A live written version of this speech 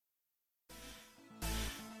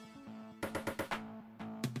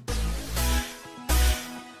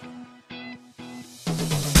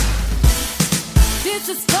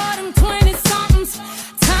This is for them 20-somethings.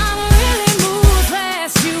 Time really moves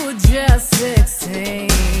fast, you were just 16.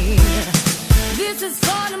 This is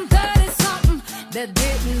for them 30-something that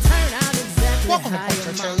didn't turn out exactly. Welcome to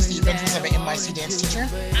Culture Chose, the Adventures of an NYC Dance Teacher.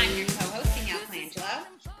 I'm your co-host, Danielle Colangelo.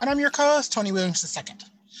 And I'm your co-host, Tony Williams II.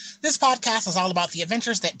 This podcast is all about the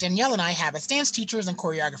adventures that Danielle and I have as dance teachers and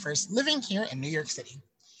choreographers living here in New York City.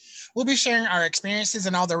 We'll be sharing our experiences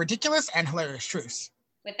and all the ridiculous and hilarious truths.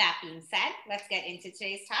 With that being said, let's get into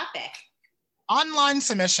today's topic. Online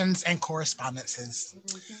submissions and correspondences.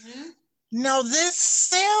 Mm-hmm. Now, this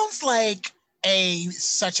sounds like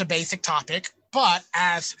such a basic topic, but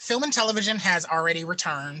as film and television has already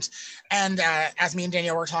returned, and as me and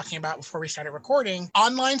Danielle were talking about before we started recording,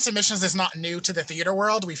 online submissions is not new to the theater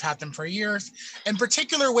world. We've had them for years, in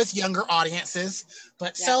particular with younger audiences,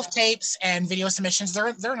 but self-tapes and video submissions,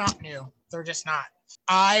 they're not new. They're just not.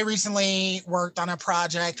 I recently worked on a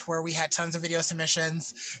project where we had tons of video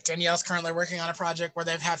submissions. Danielle's currently working on a project where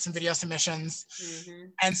they've had some video submissions. Mm-hmm.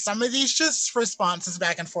 And some of these just responses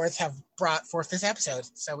back and forth have brought forth this episode.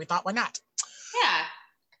 So we thought, why not? Yeah.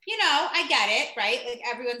 You know, I get it, right? Like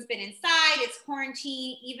everyone's been inside, it's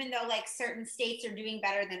quarantine, even though like certain states are doing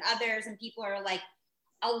better than others and people are like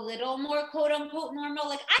a little more quote unquote normal.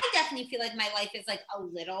 Like I definitely feel like my life is like a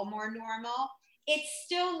little more normal. It's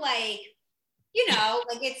still like, you know,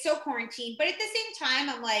 like it's so quarantined, but at the same time,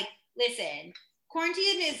 I'm like, listen,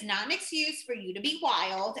 quarantine is not an excuse for you to be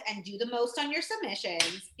wild and do the most on your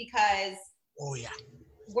submissions because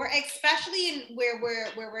we're especially in where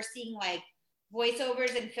we're seeing like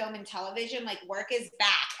voiceovers in film and television, like work is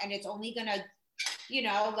back and it's only gonna, you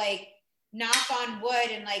know, like knock on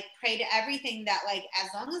wood and like pray to everything that like, as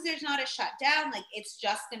long as there's not a shutdown, like it's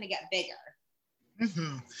just gonna get bigger.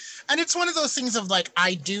 Mm-hmm. And it's one of those things of like,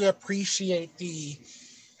 I do appreciate the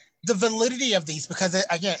validity of these because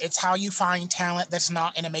again, it's how you find talent that's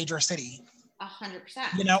not in a major city. 100%.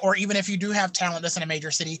 You know, or even if you do have talent that's in a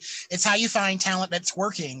major city, it's how you find talent that's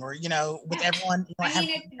working or, you know, with everyone. You know, I mean,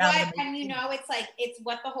 it's what, and you know, it's like, it's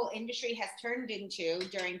what the whole industry has turned into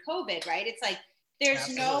during COVID, right? It's like,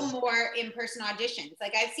 there's no more in-person auditions.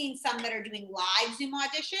 Like I've seen some that are doing live Zoom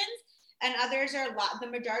auditions and others are, the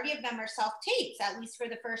majority of them are self-tapes, at least for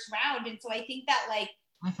the first round. And so I think that like,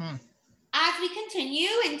 as we continue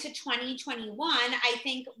into 2021, I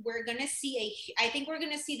think we're going to see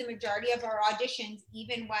the majority of our auditions,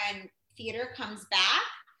 even when theater comes back.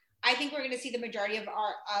 I think we're going to see the majority of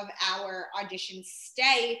our auditions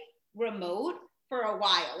stay remote for a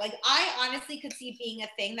while. Like I honestly could see being a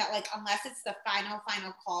thing that like, unless it's the final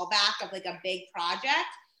callback of like a big project,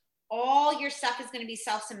 all your stuff is going to be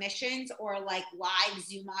self-submissions or like live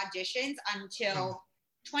Zoom auditions until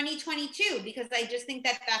 2022, because I just think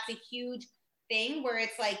that that's a huge thing where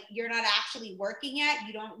it's like, you're not actually working yet.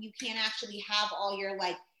 You can't actually have all your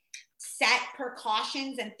like set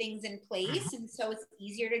precautions and things in place. And so it's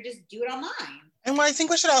easier to just do it online. And what I think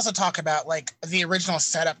we should also talk about like the original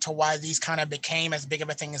setup to why these kind of became as big of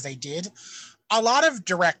a thing as they did. A lot of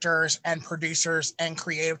directors and producers and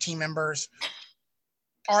creative team members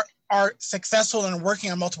are successful in working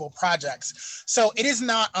on multiple projects. So it is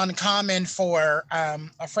not uncommon for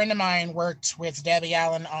a friend of mine worked with Debbie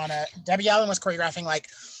Allen Debbie Allen was choreographing like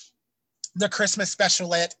the Christmas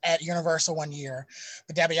special at Universal one year,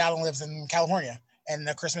 but Debbie Allen lives in California and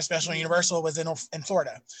the Christmas special at Universal was in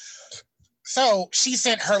Florida. So she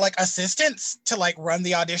sent her like assistants to like run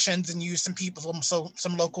the auditions and use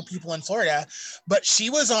some local people in Florida, but she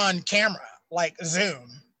was on camera, like Zoom,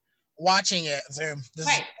 watching it. Zoom.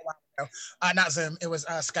 Not Zoom. It was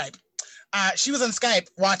Skype. She was on Skype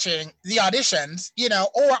watching the auditions, you know,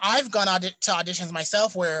 or I've gone to auditions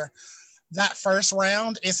myself where that first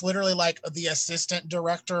round is literally like the assistant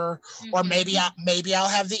director, or maybe I'll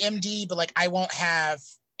have the MD, but like I won't have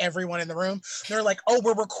everyone in the room. They're like, oh,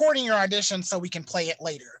 we're recording your audition so we can play it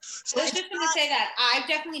later. So I was just going to say that I've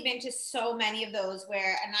definitely been to so many of those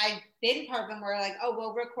where, and I've been part of them where like, oh,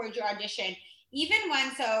 we'll record your audition. Even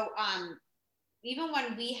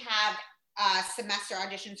when we have semester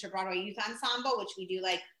auditions for Broadway Youth Ensemble, which we do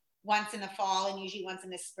like once in the fall and usually once in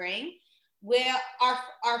the spring, where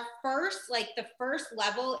our first, like the first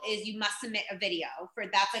level is you must submit a video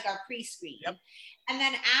that's like our pre-screen. Yep. And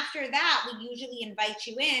then after that, we usually invite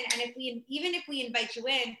you in. And even if we invite you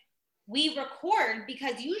in, we record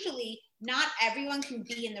because usually not everyone can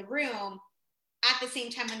be in the room at the same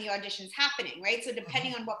time when the audition's happening, right? So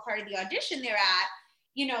depending on what part of the audition they're at,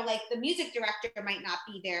 you know, like the music director might not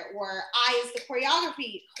be there, or I as the choreographer,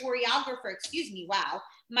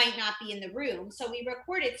 might not be in the room. So we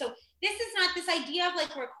recorded. So this is not this idea of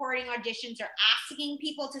like recording auditions or asking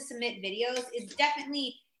people to submit videos is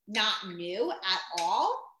definitely not new at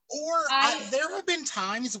all. Or there have been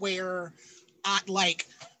times where like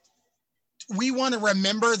we want to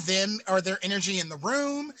remember them or their energy in the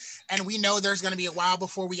room, and we know there's going to be a while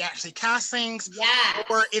before we actually cast things. Yeah.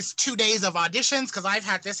 Or it's 2 days of auditions, because I've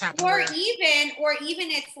had this happen. Or even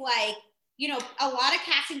it's like, you know, a lot of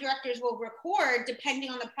casting directors will record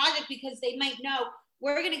depending on the project, because they might know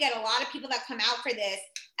we're going to get a lot of people that come out for this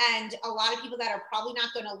and a lot of people that are probably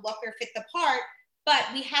not going to look or fit the part, but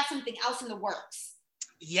we have something else in the works.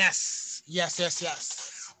 Yes.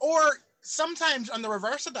 Or sometimes on the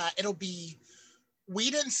reverse of that, it'll be, we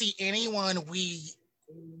didn't see anyone we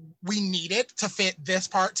needed to fit this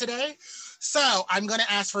part today. So I'm going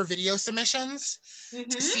to ask for video submissions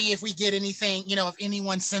to see if we get anything, you know, if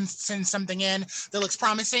anyone sends something in that looks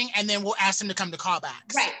promising, and then we'll ask them to come to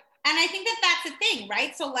callbacks. Right. And I think that's a thing,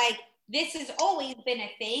 right? So like, this has always been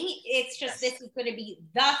a thing. It's just, this is going to be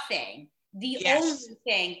the thing, the only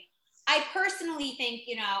thing. I personally think,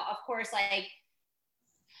 you know, of course, like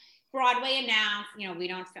Broadway announced, you know, we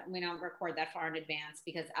don't record that far in advance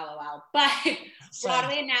because LOL, but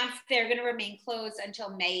Broadway announced they're going to remain closed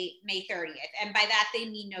until May 30th. And by that, they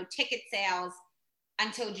mean no ticket sales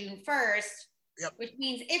until June 1st, which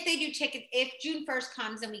means if they do tickets, if June 1st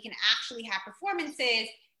comes and we can actually have performances,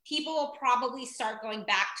 people will probably start going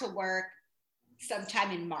back to work sometime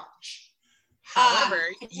in March. However,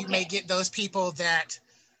 you may get those people that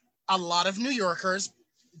a lot of New Yorkers,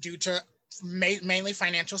 due to mainly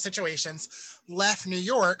financial situations, left New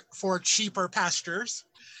York for cheaper pastures.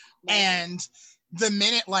 Right. And the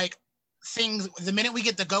minute we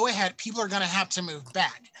get the go ahead, people are going to have to move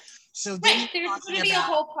back. So there's going to be a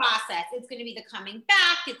whole process. It's going to be the coming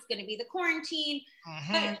back. It's going to be the quarantine.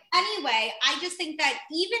 But anyway, I just think that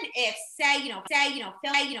even if film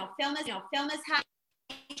is having a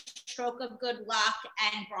stroke of good luck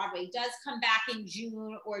and Broadway does come back in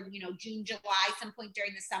June or, you know, June, July, some point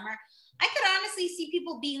during the summer, I could honestly see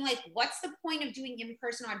people being like, what's the point of doing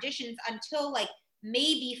in-person auditions until like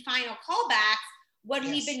maybe final callbacks when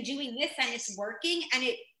we've been doing this and it's working and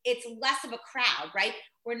it's less of a crowd, right?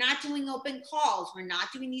 We're not doing open calls. We're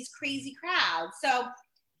not doing these crazy crowds. So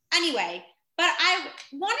anyway, but I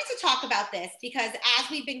wanted to talk about this because as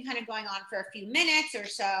we've been kind of going on for a few minutes or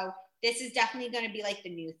so, this is definitely going to be like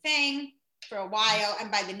the new thing for a while.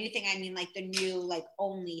 And by the new thing, I mean like the new, like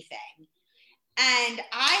only thing. And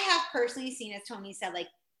I have personally seen, as Tony said, like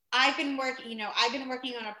I've been working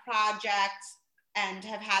on a project and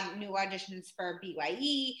have had new auditions for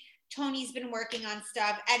BYE. Tony's been working on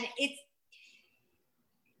stuff, and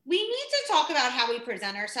we need to talk about how we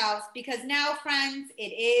present ourselves, because now, friends, it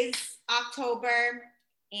is October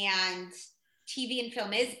and TV and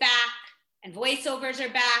film is back and voiceovers are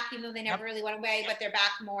back, even though they never really went away, but they're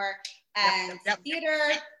back more. And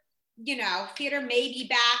theater, you know, theater may be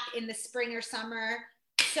back in the spring or summer.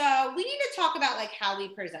 So we need to talk about like how we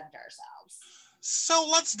present ourselves. So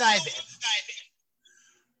let's dive in.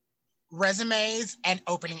 Resumes and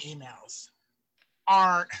opening emails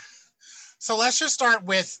so let's just start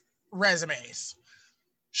with resumes.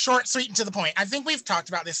 Short, sweet, and to the point. I think we've talked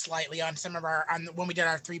about this slightly on when we did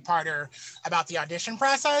our 3-parter about the audition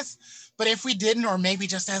process. But if we didn't, or maybe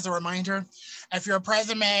just as a reminder, if your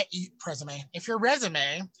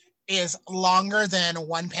resume is longer than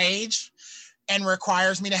 1 page and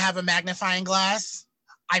requires me to have a magnifying glass,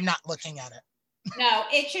 I'm not looking at it. No,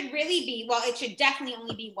 it should definitely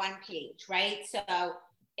only be 1 page, right? So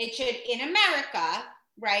it should, in America,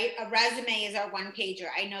 right? A resume is our 1-pager.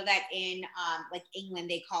 I know that in like England,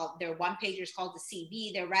 they call their 1-pagers called the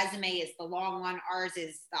CV. Their resume is the long one. Ours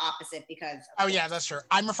is the opposite because. Yeah, that's true.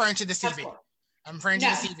 I'm referring to the CV. I'm referring to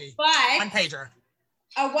the CV. But 1-pager.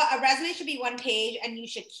 A resume should be 1 page, and you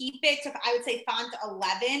should keep it to, I would say, font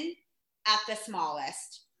 11 at the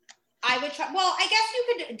smallest. I would try. Well, I guess you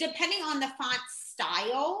could, depending on the font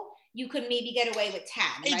style, you could maybe get away with 10,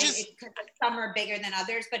 right? Because some are bigger than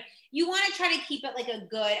others, but you want to try to keep it like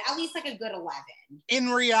at least like a good 11. In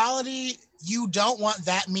reality, you don't want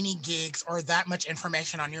that many gigs or that much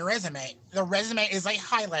information on your resume. The resume is a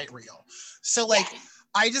highlight reel. So like,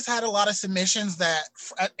 I just had a lot of submissions that,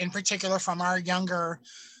 in particular from our younger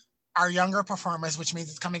performers, which means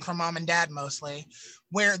it's coming from mom and dad mostly,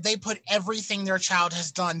 where they put everything their child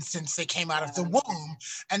has done since they came out of the womb.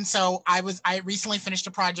 And so I recently finished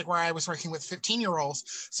a project where I was working with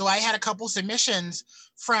 15-year-olds. So I had a couple submissions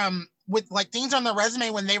with like things on the resume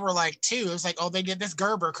when they were like 2. It was like, oh, they did this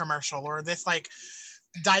Gerber commercial or this like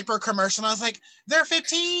diaper commercial. And I was like, they're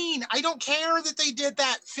 15. I don't care that they did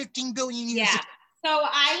that 15 billion years ago. So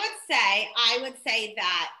I would say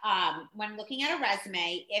that when looking at a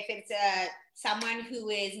resume, if it's someone who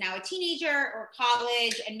is now a teenager or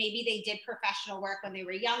college, and maybe they did professional work when they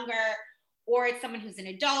were younger, or it's someone who's an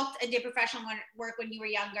adult and did professional work when you were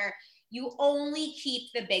younger, you only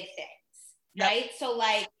keep the big things, right? So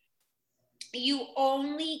like, you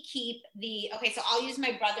only keep okay, so I'll use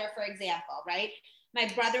my brother, for example, right?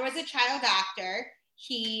 My brother was a child actor.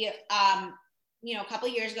 He, a couple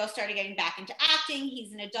of years ago, started getting back into acting.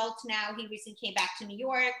 He's an adult now. He recently came back to New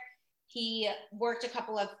York. He worked a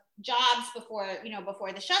couple of jobs before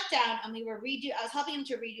the shutdown, and I was helping him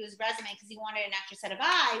to redo his resume because he wanted an extra set of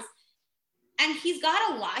eyes. And he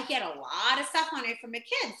had a lot of stuff on it from a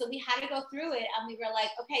kid. So we had to go through it, and we were like,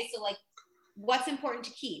 okay, so like, what's important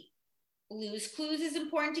to keep? Blue's Clues is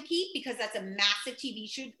important to keep because that's a massive TV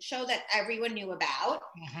show that everyone knew about.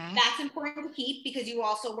 Mm-hmm. That's important to keep because you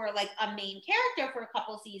also were like a main character for a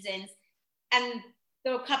couple seasons. And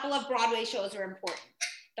the couple of Broadway shows are important.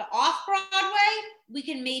 The off-Broadway, we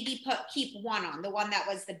can maybe keep one on, the one that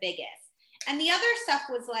was the biggest. And the other stuff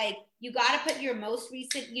was like, you got to put your most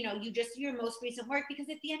recent, your most recent work, because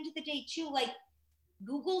at the end of the day too, like,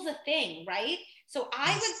 Google's a thing, right? So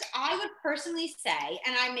I would personally say,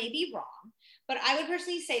 and I may be wrong, but I would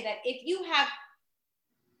personally say that if you have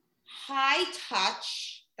high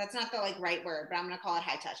touch, that's not the like right word, but I'm going to call it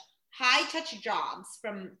high touch jobs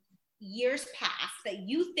from years past that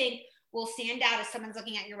you think will stand out as someone's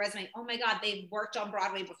looking at your resume. Oh my God, they've worked on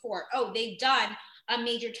Broadway before. Oh, they've done a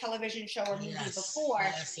major television show or movie before.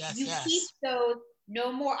 Yes. Keep those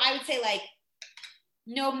no more. I would say like,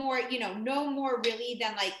 no more really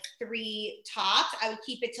than like 3 tops. I would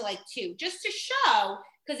keep it to like 2, just to show,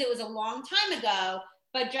 because it was a long time ago,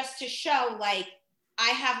 but just to show like I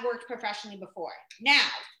have worked professionally before. Now,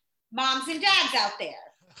 moms and dads out there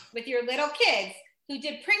with your little kids who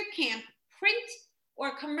did print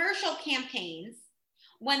or commercial campaigns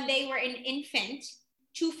when they were an infant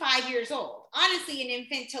to 5 years old. Honestly, an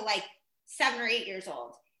infant to like 7 or 8 years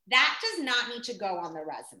old. That does not need to go on the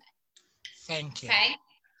resume. Thank you. Okay.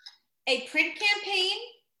 A print campaign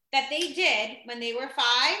that they did when they were 5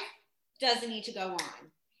 doesn't need to go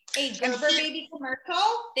on. A Gerber baby commercial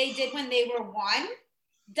they did when they were 1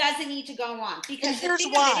 doesn't need to go on, because here's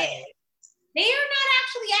why. They are not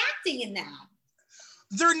actually acting in that.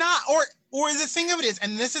 They're not, or the thing of it is,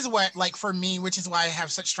 and this is what, like, for me, which is why I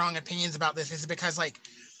have such strong opinions about this, is because like,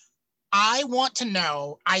 I want to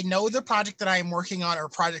know, I know the project that I'm working on or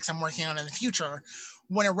projects I'm working on in the future.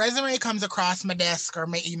 When a resume comes across my desk or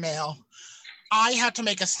my email, I have to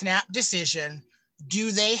make a snap decision.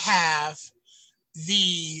 Do they have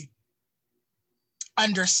the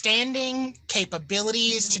understanding,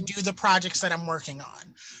 capabilities to do the projects that I'm working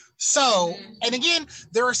on? So, and again,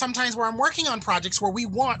 there are some times where I'm working on projects where we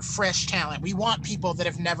want fresh talent. We want people that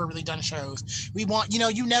have never really done shows. We want,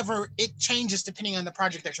 it changes depending on the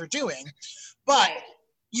project that you're doing. But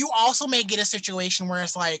you also may get a situation where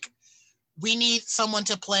it's like, we need someone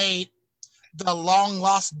to play the long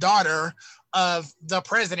lost daughter of the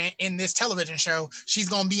president in this television show. She's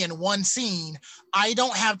going to be in one scene. I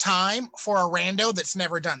don't have time for a rando that's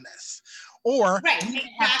never done this. Or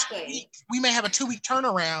we may have a 2-week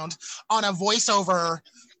turnaround on a voiceover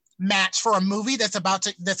match for a movie that's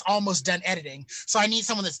almost done editing. So I need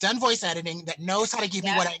someone that's done voice editing, that knows how to give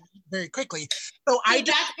me what I need very quickly. So it's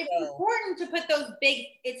important to put those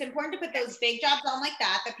big jobs on like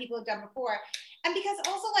that people have done before. And because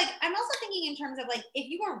also, like, I'm also thinking in terms of like, if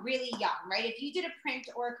you were really young, right? If you did a print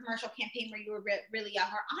or a commercial campaign where you were really young,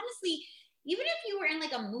 or honestly, even if you were in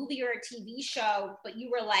like a movie or a TV show, but you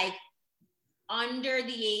were like under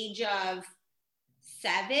the age of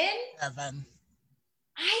 7.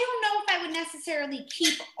 I don't know if I would necessarily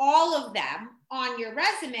keep all of them on your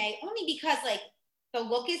resume, only because like the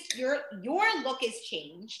look is your look is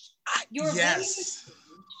changed. Your voice is changed.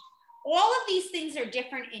 All of these things are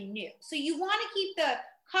different and new. So you want to keep the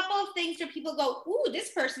couple of things where people go, ooh,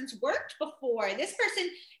 this person's worked before. This person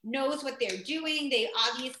knows what they're doing. They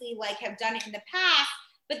obviously like have done it in the past,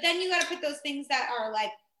 but then you got to put those things that are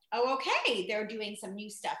like, oh, okay, they're doing some new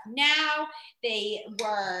stuff now. They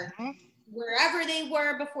were wherever they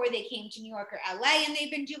were before they came to New York or LA, and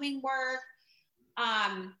they've been doing work.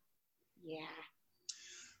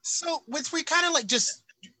 So which we kind of like just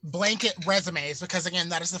blanket resumes, because again,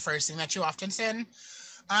 that is the first thing that you often send.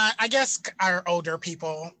 I guess our older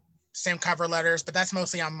people send cover letters, but that's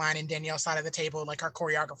mostly on mine and Danielle's side of the table, like our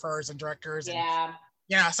choreographers and directors. And,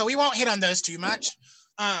 so we won't hit on those too much.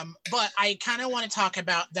 But I kind of want to talk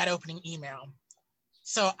about that opening email.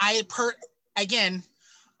 So again,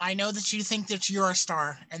 I know that you think that you're a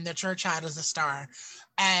star and that your child is a star,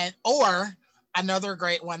 or Another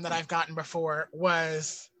great one that I've gotten before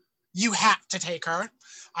was, "You have to take her."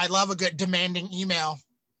 I love a good demanding email,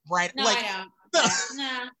 right? No, Like, I don't.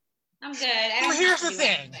 No, I'm good. I well, don't here's have the to do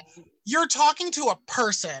thing. anything. You're talking to a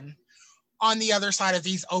person on the other side of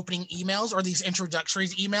these opening emails or these introductory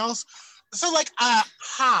emails. So like,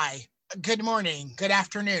 hi, good morning, good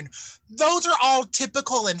afternoon. Those are all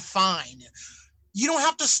typical and fine. You don't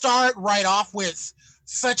have to start right off with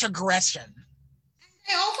such aggression.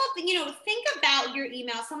 I also think, think about your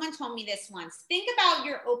email. Someone told me this once. Think about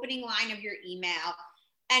your opening line of your email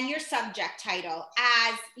and your subject title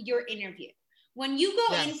as your interview. When you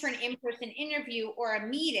go in for an in-person interview or a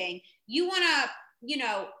meeting, you want to,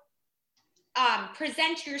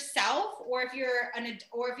 present yourself, or if you're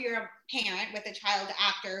a parent with a child,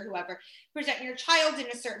 actor, whoever, present your child in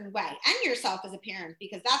a certain way, and yourself as a parent,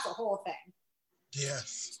 because that's a whole thing.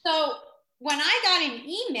 Yes. So when I got an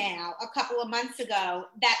email a couple of months ago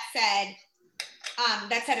that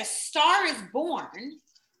said "A Star Is Born,"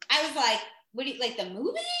 I was like, "What do you like, the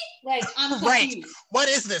movie?" Like, I'm confused. Right. What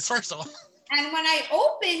is this, first of all? And when I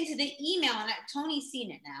opened the email, and Tony's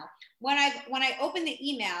seen it now, when I opened the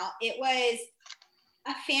email, it was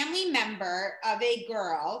a family member of a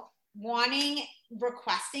girl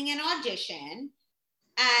requesting an audition,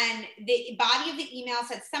 and the body of the email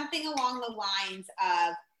said something along the lines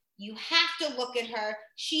of, "You have to look at her.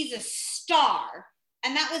 She's a star."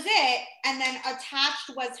 And that was it. And then attached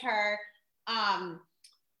was her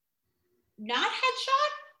not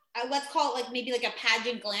headshot. Let's call it like maybe like a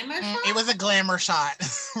pageant glamour shot. It was a glamour shot.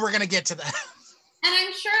 We're gonna get to that. And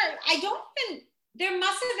I'm sure there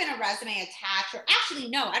must have been a resume attached, or actually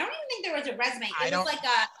no, I don't even think there was a resume. I don't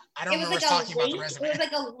remember talking about the resume. It was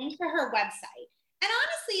like a link to her website. And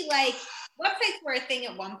honestly, like, websites were a thing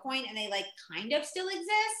at one point, and they like kind of still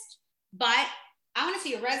exist. But I want to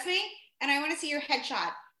see your resume, and I want to see your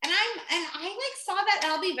headshot. And I like saw that,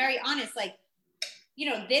 and I'll be very honest, like,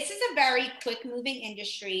 this is a very quick moving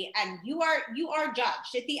industry, and you are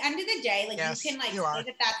judged at the end of the day. Like, yes, you can like say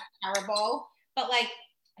that that's terrible, but like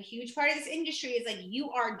a huge part of this industry is like you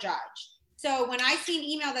are judged. So when I see an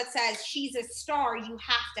email that says she's a star, you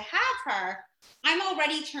have to have her, I'm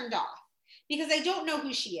already turned off because I don't know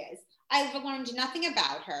who she is. I've learned nothing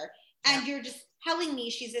about her, and you're just telling me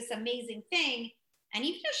she's this amazing thing. And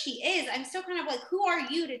even though she is, I'm still kind of like, who are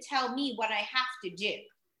you to tell me what I have to do?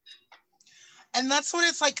 And that's what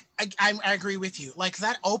it's like. I agree with you. Like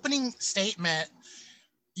that opening statement,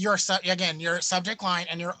 your subject line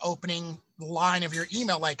and your opening line of your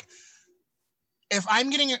email. Like, if I'm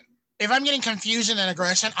getting confusion and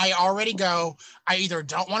aggression, I already go, I either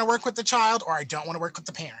don't want to work with the child or I don't want to work with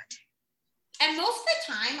the parent. And most of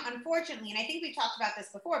the time, unfortunately, and I think we talked about this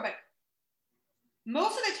before, but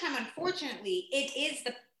most of the time, unfortunately, it's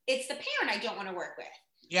the parent I don't want to work with.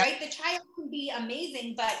 Yep. Right? The child can be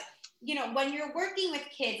amazing, but when you're working with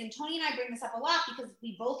kids, and Tony and I bring this up a lot because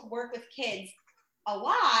we both work with kids a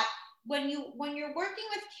lot. When you're working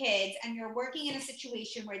with kids and you're working in a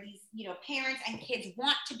situation where these, parents and kids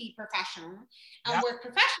want to be professional and work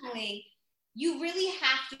professionally, you really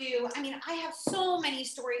have to, I have so many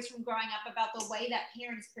stories from growing up about the way that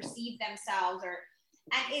parents perceive themselves,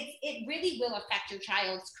 and it really will affect your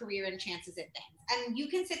child's career and chances at things. And you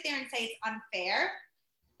can sit there and say it's unfair,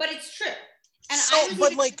 but it's true. And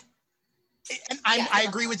I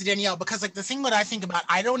agree with Danielle, because like the thing that I think about,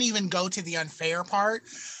 I don't even go to the unfair part.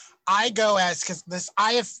 I go I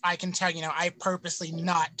can tell I purposely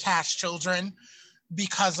not cast children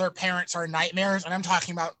because their parents are nightmares, and I'm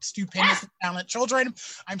talking about stupendous talent children.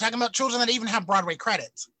 I'm talking about children that even have Broadway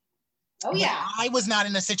credits. Oh yeah. But I was not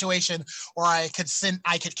in a situation where I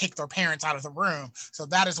could kick their parents out of the room. So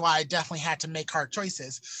that is why I definitely had to make hard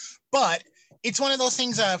choices. But it's one of those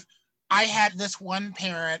things of, I had this one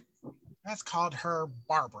parent, let's call her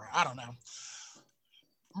Barbara. I don't know.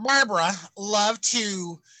 Barbara loved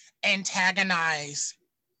to antagonize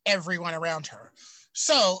everyone around her.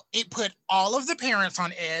 So it put all of the parents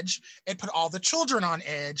on edge. It put all the children on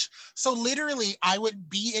edge. So literally I would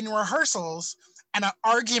be in rehearsals and an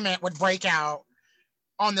argument would break out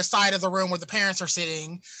on the side of the room where the parents are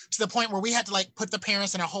sitting, to the point where we had to like put the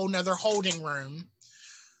parents in a whole nother holding room.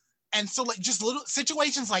 And so like just little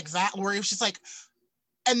situations like that, where it was just like,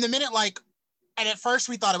 and the minute like, and at first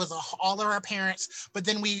we thought it was all of our parents, but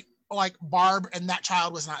then we like Barb and that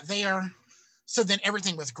child was not there. So then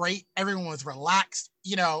everything was great. Everyone was relaxed,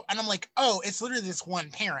 and I'm like, oh, it's literally this one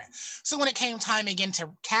parent. So when it came time again to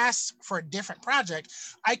cast for a different project,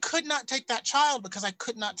 I could not take that child because I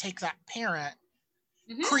could not take that parent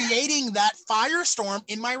creating that firestorm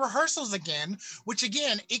in my rehearsals again, which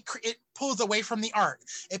again, it pulls away from the art.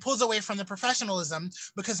 It pulls away from the professionalism,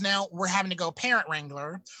 because now we're having to go parent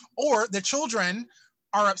wrangler, or the children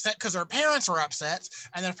are upset because their parents are upset,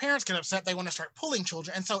 and their parents get upset, they want to start pulling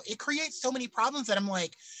children. And so it creates so many problems that I'm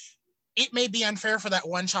like, it may be unfair for that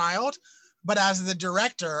one child, but as the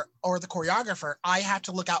director or the choreographer, I have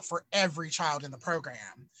to look out for every child in the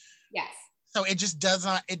program. Yes. So it just does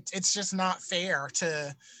not, it's just not fair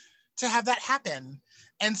to have that happen.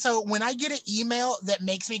 And so when I get an email that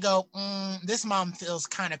makes me go, this mom feels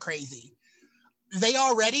kind of crazy, they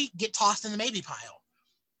already get tossed in the maybe pile.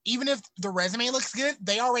 Even if the resume looks good,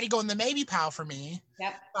 they already go in the maybe pile for me.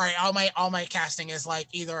 Yep. All right, all my casting is like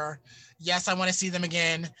either, yes, I want to see them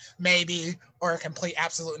again, maybe, or a complete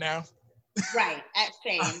absolute no. Right,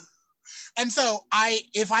 same. And so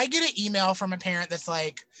if I get an email from a parent that's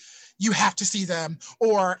like, you have to see them,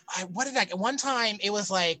 or one time it was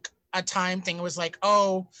like a time thing. It was like,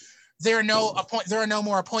 oh, there are no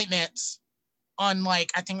more appointments on,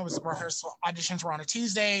 like, I think it was rehearsal auditions were on a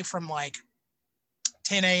Tuesday from like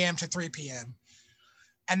 10 a.m. to 3 p.m.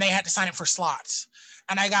 and they had to sign up for slots.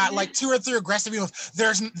 And I got like 2 or 3 aggressive emails.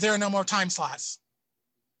 There are no more time slots.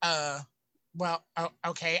 Well,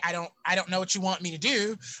 okay, I don't know what you want me to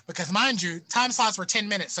do, because mind you, time slots were 10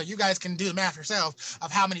 minutes. So you guys can do the math yourself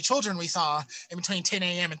of how many children we saw in between 10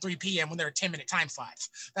 a.m. and 3 p.m. when there were 10-minute time slots.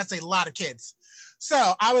 That's a lot of kids.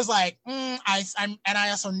 So I was like, and I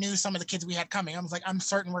also knew some of the kids we had coming. I was like, I'm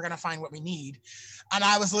certain we're going to find what we need. And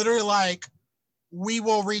I was literally like, we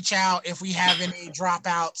will reach out if we have any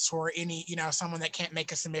dropouts or any, someone that can't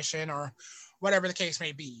make a submission or whatever the case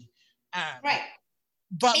may be. Right.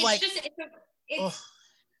 But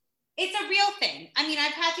it's a real thing. I mean,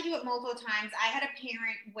 I've had to do it multiple times. I had a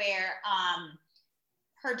parent where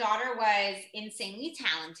her daughter was insanely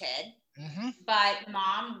talented, but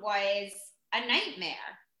mom was a nightmare.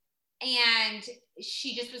 And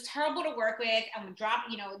she just was terrible to work with and would drop,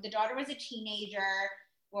 the daughter was a teenager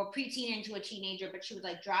or preteen into a teenager, but she would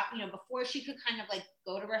like drop, before she could kind of like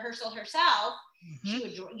go to rehearsal herself, she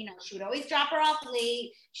would, she would always drop her off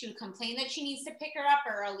late. She would complain that she needs to pick her up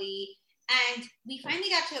early. And we finally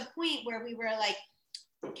got to a point where we were like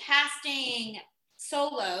casting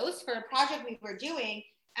solos for a project we were doing.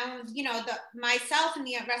 And, myself and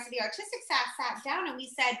the rest of the artistic staff sat down and we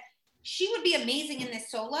said, she would be amazing in this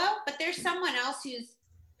solo, but there's someone else who's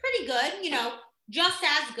pretty good, just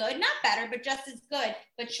as good, not better, but just as good,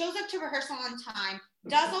 but shows up to rehearsal on time,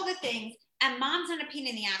 does all the things, and mom's not a pain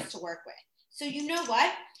in the ass to work with. So you know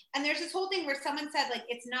what? And there's this whole thing where someone said, like,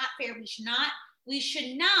 it's not fair. We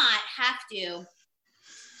should not have to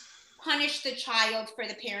punish the child for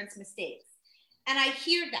the parent's mistakes. And I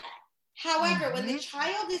hear that. However, when the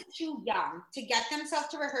child is too young to get themselves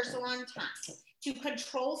to rehearsal on time, to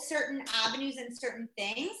control certain avenues and certain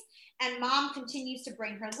things, and mom continues to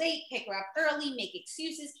bring her late, pick her up early, make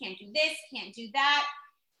excuses, can't do this, can't do that,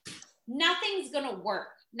 nothing's going to work.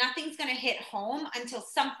 Nothing's going to hit home until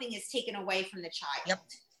something is taken away from the child.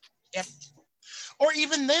 Yep. Or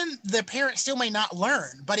even then, the parent still may not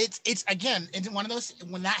learn. But it's again, it's one of those,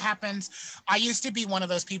 when that happens, I used to be one of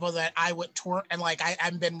those people that I would tour, and like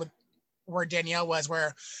I've been with where Danielle was,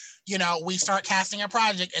 where, we start casting a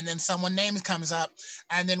project and then someone name comes up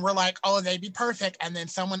and then we're like, oh, they'd be perfect. And then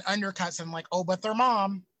someone undercuts them like, oh, but their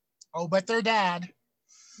mom, oh, but their dad.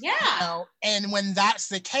 Yeah. And when that's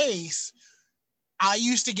the case, I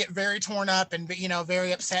used to get very torn up and,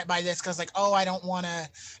 very upset by this, because like, oh, I don't want to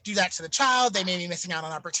do that to the child. They may be missing out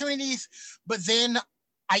on opportunities. But then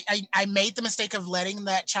I made the mistake of letting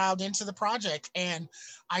that child into the project, and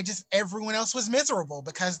everyone else was miserable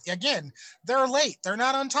because, again, they're late, they're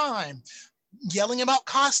not on time, yelling about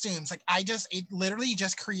costumes. Like it literally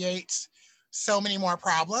just creates so many more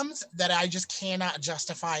problems that I just cannot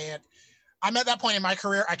justify it. I'm at that point in my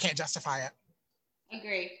career, I can't justify it.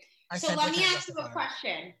 Agree. So let me ask you a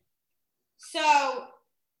question. So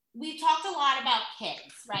we talked a lot about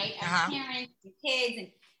kids, right? As parents and kids, and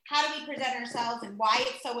how do we present ourselves and why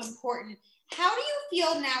it's so important. How do you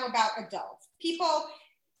feel now about adults? People,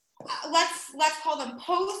 let's call them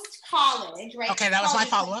post-college, right? Okay, that was my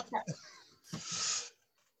follow-up.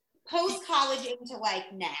 Post-college into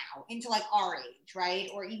like now, into like our age, right?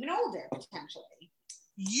 Or even older, potentially.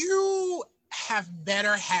 You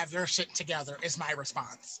better have your shit together is my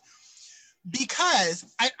response. Because,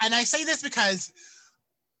 I say this because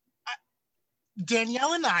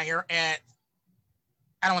Danielle and I are at,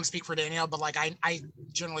 I don't want to speak for Danielle, but like I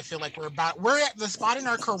generally feel like we're at the spot in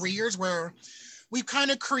our careers where we've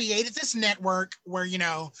kind of created this network where,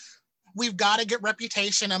 we've got to get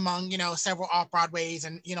reputation among, you know, several off-Broadways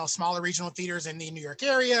and, you know, smaller regional theaters in the New York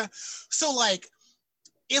area. So like,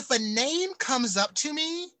 if a name comes up to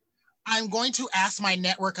me, I'm going to ask my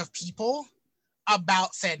network of people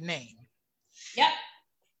about said name. Yep.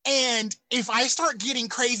 And if I start getting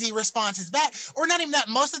crazy responses back, or not even that,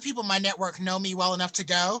 most of the people in my network know me well enough to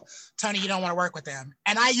go, Tony, you don't want to work with them.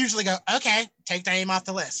 And I usually go, okay, take the name off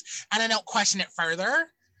the list. And I don't question it further,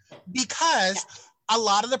 because a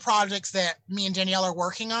lot of the projects that me and Danielle are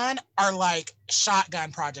working on are like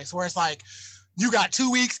shotgun projects, where it's like, you got 2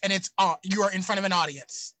 weeks and it's you are in front of an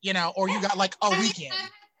audience, you know, or you got like a weekend.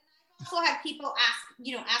 I also have people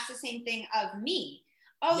ask the same thing of me.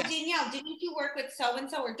 Oh, yes. Danielle, didn't you work with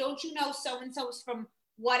so-and-so, or don't you know so-and-so's from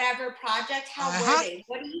whatever project? How were they?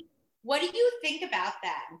 What do you think about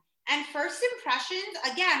them? And first impressions,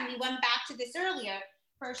 again, we went back to this earlier,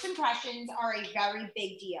 first impressions are a very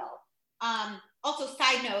big deal. Also,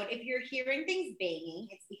 side note, if you're hearing things banging,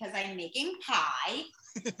 it's because I'm making pie.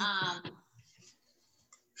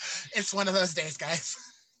 It's one of those days, guys.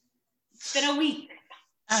 It's been a week.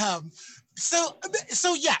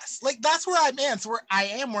 So yes, like that's where I'm in. So where I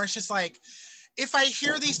am, where it's just like, if I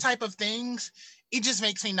hear these type of things, it just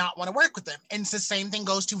makes me not want to work with them. And it's the same thing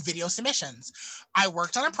goes to video submissions. I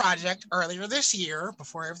worked on a project earlier this year,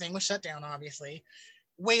 before everything was shut down, obviously,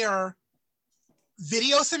 where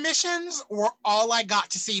video submissions were all I got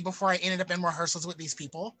to see before I ended up in rehearsals with these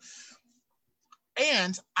people.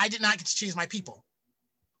 And I did not get to choose my people.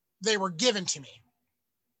 They were given to me.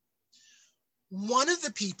 One of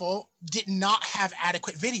the people did not have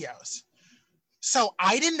adequate videos. So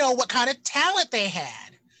I didn't know what kind of talent they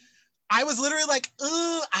had. I was literally like,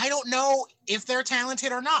 I don't know if they're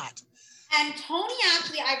talented or not. And Tony,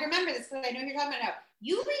 actually, I remember this because I know you're talking about it.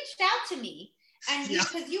 You reached out to me and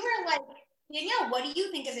because you were like, Danielle, what do you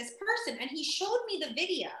think of this person? And he showed me the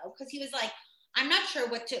video because he was like, I'm not sure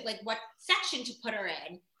what section to put her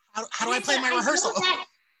in. How do I play my rehearsal?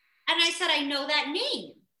 And I said, I know that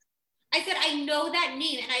name. I said, I know that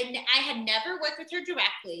name. And I had never worked with her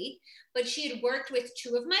directly, but she had worked with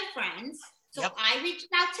two of my friends. So I reached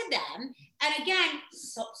out to them. And again,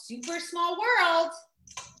 super small world.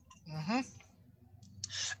 Mm-hmm.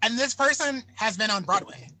 And this person has been on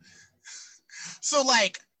Broadway. So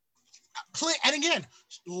like, and again,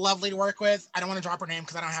 lovely to work with. I don't want to drop her name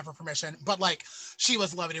because I don't have her permission, but like, she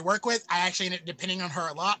was lovely to work with. I actually ended up depending on her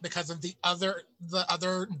a lot because of the other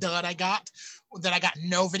dud I got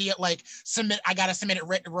no video, like I got to submit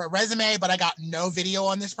a resume, but I got no video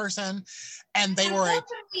on this person. And they were a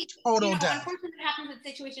total dud. Unfortunately, what happens with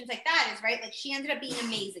situations like that is, right, like she ended up being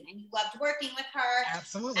amazing and you loved working with her.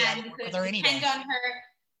 Absolutely. And you could depend on her.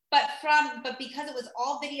 But because it was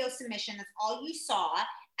all video submission, that's all you saw.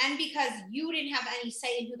 And because you didn't have any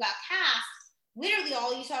say in who got cast, literally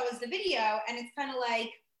all you saw was the video. And it's kind of like,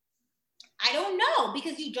 I don't know,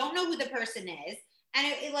 because you don't know who the person is. And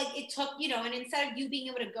it took, and instead of you being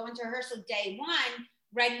able to go into rehearsal day one,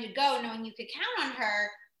 ready to go, knowing you could count on her,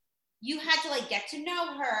 you had to like get to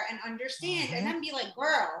know her and understand and then be like,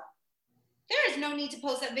 girl, there is no need to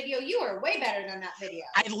post that video. You are way better than that video.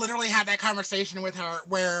 I literally had that conversation with her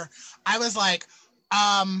where I was like,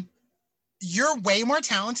 you're way more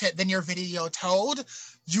talented than your video told.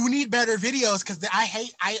 You need better videos because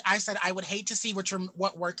I said I would hate to see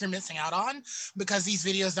what work you're missing out on because these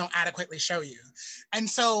videos don't adequately show you. And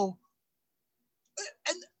so,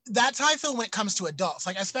 and that's how I feel when it comes to adults.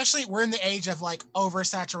 Like, especially we're in the age of like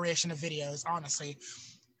oversaturation of videos, honestly,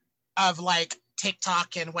 of like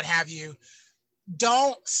TikTok and what have you.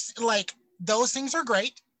 Don't like, those things are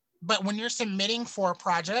great, but when you're submitting for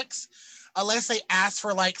projects, unless they ask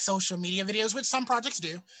for like social media videos, which some projects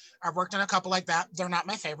do. I've worked on a couple like that. They're not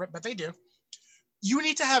my favorite, but they do. You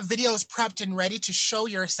need to have videos prepped and ready to show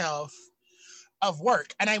yourself of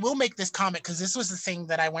work. And I will make this comment because this was the thing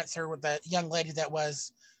that I went through with the young lady that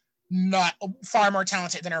was not far more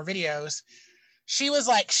talented than her videos. She was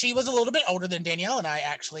a little bit older than Danielle and I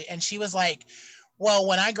actually. And she was like, well,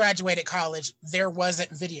 when I graduated college, there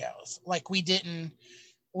wasn't videos. Like we didn't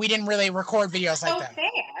really record videos like that.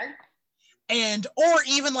 Fair. Or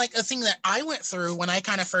even like a thing that I went through when I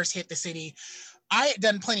kind of first hit the city, I had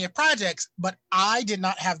done plenty of projects, but I did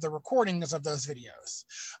not have the recordings of those videos.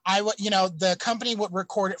 The company would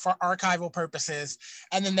record it for archival purposes,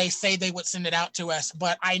 and then they say they would send it out to us,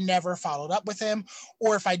 but I never followed up with them.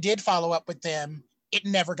 Or if I did follow up with them, it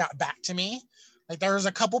never got back to me. Like there's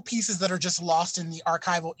a couple pieces that are just lost in the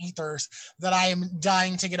archival ethers that I am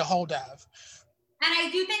dying to get a hold of. And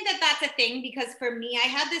I do think that that's a thing because for me, I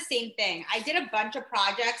had the same thing. I did a bunch of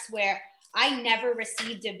projects where I never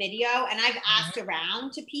received a video, and I've asked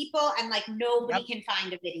around to people, and like nobody can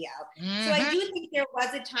find a video. So I do think there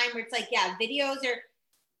was a time where it's like, yeah, videos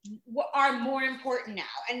are more important now,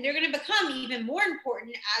 and they're going to become even more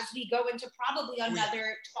important as we go into probably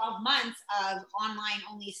another 12 months of online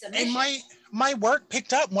only submissions. And my work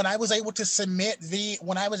picked up when I was able to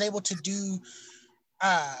when I was able to do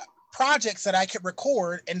projects that I could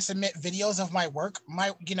record and submit videos of my work.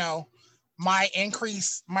 My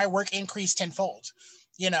work increased tenfold,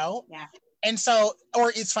 Yeah. And so, or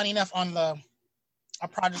it's funny enough, on a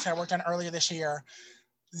project I worked on earlier this year,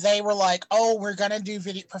 they were like, oh, we're going to do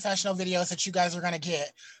professional videos that you guys are going to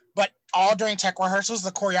get. But all during tech rehearsals,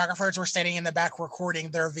 the choreographers were standing in the back recording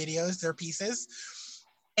their videos, their pieces.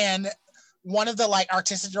 And one of the like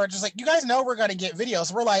artistic directors like, you guys know we're going to get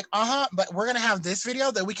videos. We're like, but we're going to have this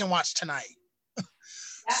video that we can watch tonight.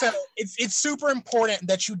 So it's super important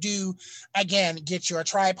that you do, again, get you a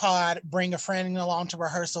tripod, bring a friend along to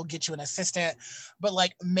rehearsal, get you an assistant, but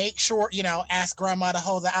like make sure, ask grandma to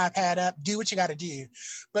hold the iPad up, do what you got to do,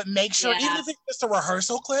 but make sure, even if it's just a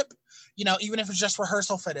rehearsal clip, even if it's just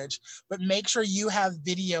rehearsal footage, but make sure you have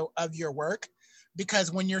video of your work,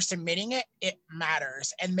 because when you're submitting it, it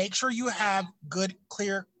matters. And make sure you have good,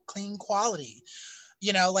 clear, clean quality,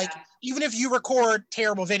 even if you record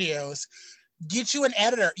terrible videos, get you an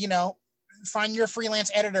editor, find your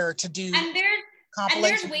freelance editor to do. And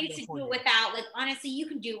there's ways to do it without, like, honestly, you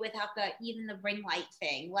can do it without even the ring light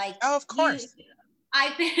thing. Like, oh, of course.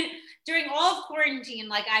 I've been, during all of quarantine,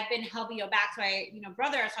 like I've been helping, back to my,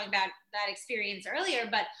 brother, I was talking about that experience earlier,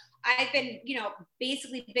 but I've been,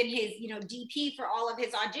 basically been his, DP for all of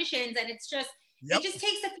his auditions. And it's just, it just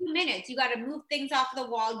takes a few minutes. You got to move things off the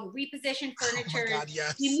wall. You reposition furniture. Oh my God,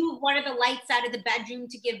 yes. You move one of the lights out of the bedroom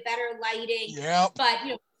to give better lighting. Yep. But,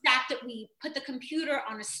 we put the computer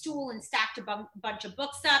on a stool and stacked a bunch of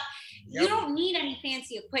books up. Yep. You don't need any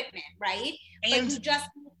fancy equipment, right? But you just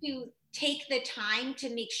need to take the time to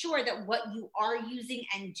make sure that what you are using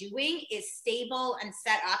and doing is stable and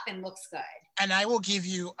set up and looks good. And I will give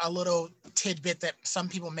you a little tidbit that some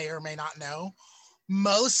people may or may not know.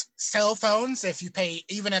 Most cell phones, if you pay,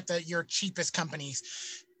 even at your cheapest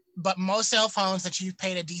companies, but most cell phones that you've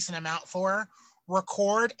paid a decent amount for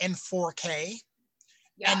record in 4K.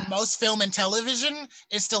 Yeah. And most film and television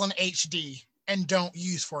is still in HD and don't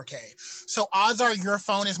use 4K. So odds are your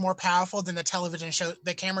phone is more powerful than the television show,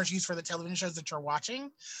 the cameras used for the television shows that you're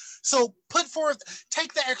watching. So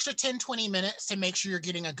take the extra 10, 20 minutes to make sure you're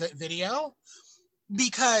getting a good video,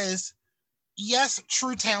 because yes,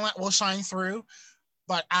 true talent will shine through.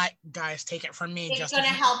 But guys, take it from me. It's going to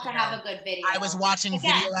help to have a good video. I was watching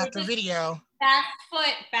video after video. Best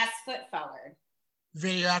foot forward.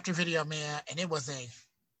 Video after video, man. And it was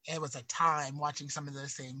a time watching some of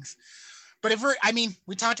those things. But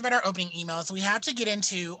we talked about our opening emails. We have to get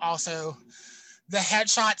into also the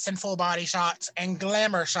headshots and full body shots and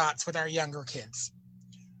glamour shots with our younger kids.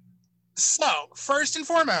 So first and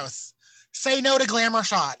foremost, say no to glamour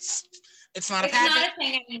shots. It's not a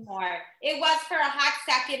thing anymore. It was for a hot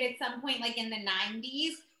second at some point, like in the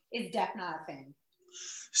 90s. It's definitely not a thing.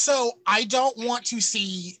 So I don't want to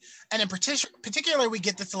see, and in particular, we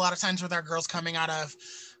get this a lot of times with our girls coming out of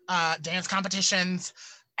dance competitions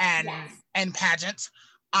and pageants.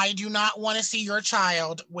 I do not want to see your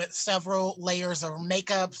child with several layers of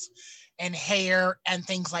makeups and hair and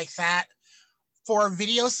things like that. For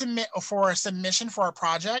a submission for a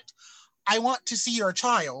project, I want to see your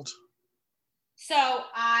child. So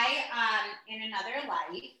in another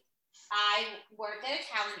life, I worked at a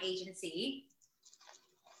talent agency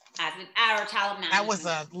as our talent manager. That was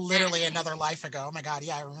literally another life ago. Oh my God,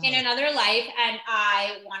 yeah, I remember. In another life, and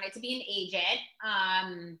I wanted to be an agent,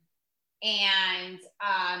 and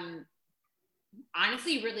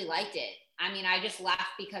honestly really liked it. I mean, I just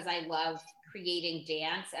left because I love creating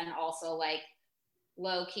dance, and also like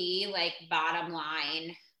low key, like bottom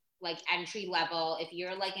line, like entry level, if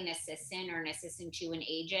you're like an assistant or an assistant to an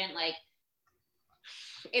agent, like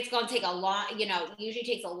it's going to take usually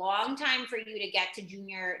takes a long time for you to get to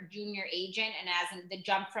junior agent. And as in the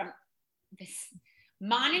jump from this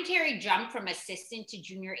monetary jump from assistant to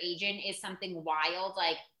junior agent is something wild,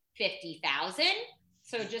 like 50,000.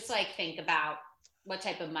 So just like think about what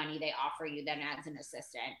type of money they offer you then as an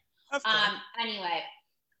assistant. Anyway,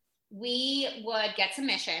 we would get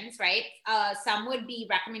submissions, right? Some would be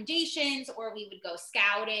recommendations, or we would go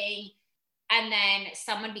scouting, and then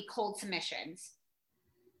some would be cold submissions.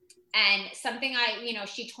 And something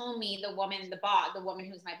she told me, the woman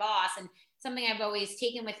who's my boss, and something I've always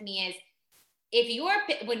taken with me is,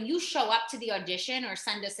 when you show up to the audition or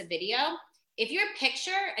send us a video, if your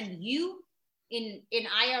picture and you in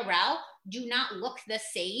IRL do not look the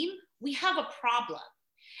same, we have a problem.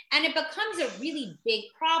 And it becomes a really big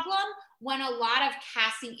problem when a lot of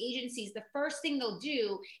casting agencies, the first thing they'll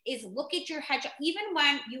do is look at your headshot, even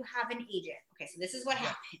when you have an agent. Okay, so this is what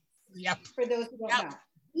happens. Yep. For those who don't know.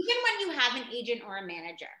 Even when you have an agent or a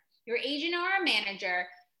manager, your agent or a manager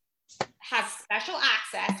has special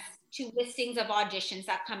access to listings of auditions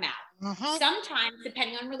that come out. Sometimes,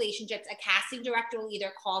 depending on relationships, a casting director will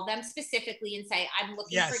either call them specifically and say, I'm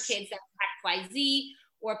looking for kids that are XYZ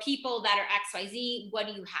or people that are XYZ. What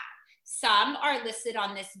do you have? Some are listed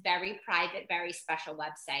on this very private, very special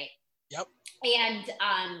website. Yep. And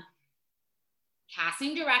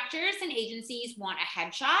casting directors and agencies want a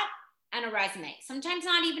headshot and a resume. Sometimes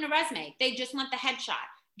not even a resume. They just want the headshot.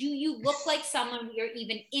 Do you look like someone you're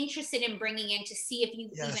even interested in bringing in to see if you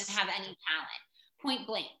even have any talent? Point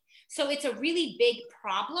blank. So it's a really big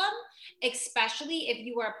problem, especially if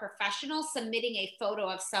you are a professional submitting a photo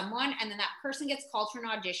of someone and then that person gets called for an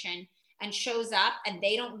audition and shows up and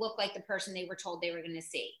they don't look like the person they were told they were going to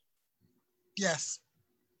see. Yes.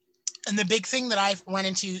 And the big thing that I've run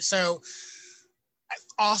into, so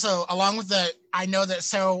also along with I know that,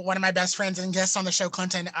 so one of my best friends and guests on the show,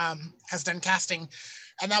 Clinton, has done casting,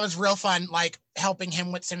 and that was real fun, like helping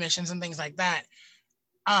him with submissions and things like that.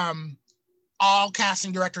 All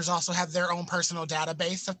casting directors also have their own personal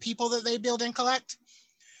database of people that they build and collect.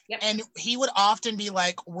 Yep. And he would often be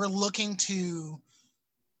like, we're looking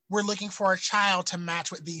for a child to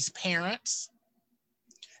match with these parents.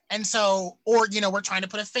 And so, or, we're trying to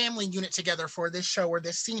put a family unit together for this show or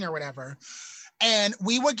this scene or whatever. And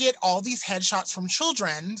we would get all these headshots from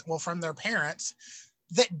children, from their parents,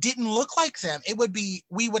 that didn't look like them. It would be,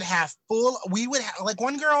 we would have like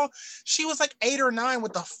one girl, she was like 8 or 9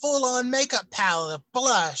 with a full-on makeup palette of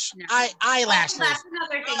blush, eyelashes, that's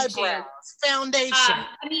another thing eyebrows, too. foundation.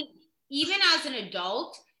 I mean, even as an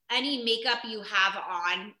adult, any makeup you have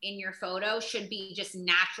on in your photo should be just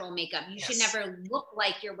natural makeup. You should never look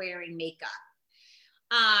like you're wearing makeup.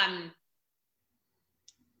 And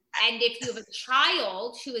if you have a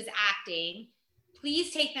child who is acting,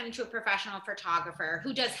 please take them to a professional photographer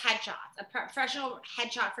who does headshots, a professional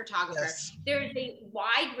headshot photographer. Yes. There's a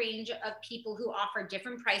wide range of people who offer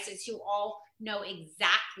different prices who all know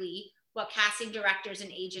exactly what casting directors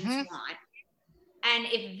and agents want. And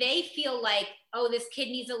if they feel like, oh, this kid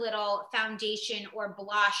needs a little foundation or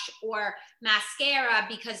blush or mascara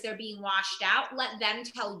because they're being washed out, let them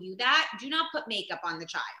tell you that. Do not put makeup on the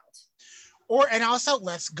child. And also,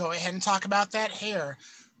 let's go ahead and talk about that hair.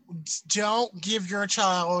 Don't give your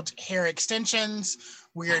child hair extensions,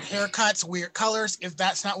 weird haircuts, weird colors, if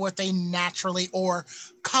that's not what they naturally or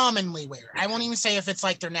commonly wear. I won't even say if it's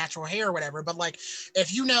like their natural hair or whatever, but like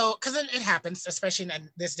if because it happens, especially in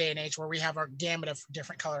this day and age where we have our gamut of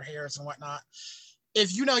different color hairs and whatnot.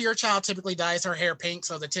 If your child typically dyes her hair pink,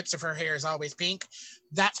 so the tips of her hair is always pink,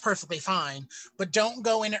 that's perfectly fine. But don't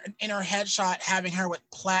go in her headshot having her with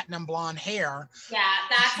platinum blonde hair. Yeah,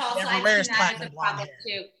 that's also, I think that is a problem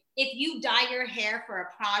too. If you dye your hair for a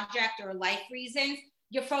project or life reasons,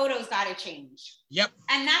 your photos got to change. Yep.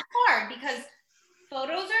 And that's hard because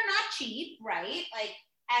photos are not cheap, right?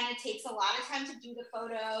 And it takes a lot of time to do the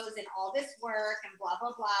photos and all this work and blah,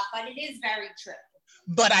 blah, blah. But it is very true.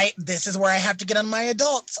 But this is where I have to get on my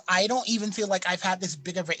adults. I don't even feel like I've had this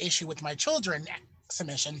big of an issue with my children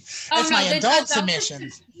submission. It's my adult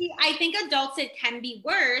submissions. I think adults, it can be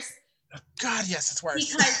worse. God, yes, it's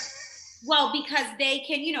worse. Because they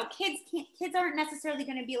can, kids aren't necessarily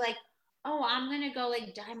going to be like, oh, I'm going to go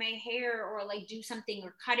dye my hair or do something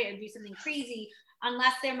or cut it or do something crazy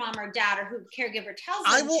unless their mom or dad or who caregiver tells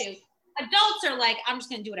them to. Adults are like, I'm just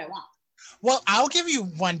going to do what I want. Well, I'll give you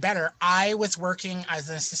one better. I was working as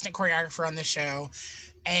an assistant choreographer on the show,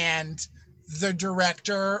 and the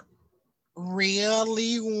director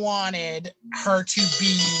really wanted her to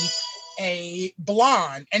be a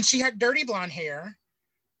blonde, and she had dirty blonde hair.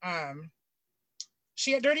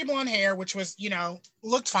 She had dirty blonde hair, which was,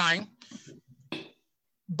 looked fine.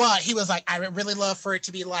 But he was like, I would really love for it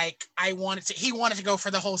to be he wanted to go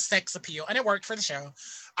for the whole sex appeal, and it worked for the show.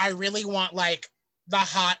 I really want the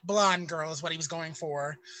hot blonde girl is what he was going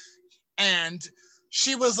for. And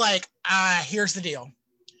she was like, here's the deal.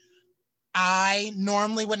 I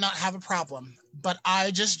normally would not have a problem, but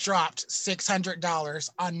I just dropped $600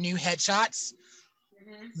 on new headshots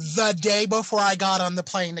the day before I got on the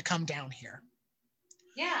plane to come down here.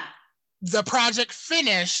 Yeah. The project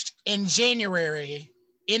finished in February.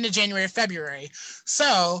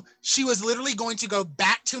 So she was literally going to go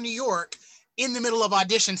back to New York in the middle of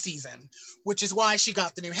audition season, which is why she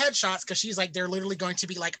got the new headshots, because she's like, they're literally going to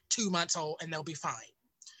be 2 months old and they'll be fine.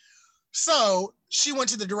 So she went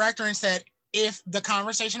to the director and said, if the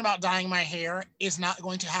conversation about dyeing my hair is not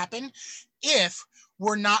going to happen, if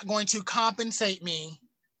we're not going to compensate me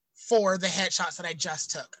for the headshots that I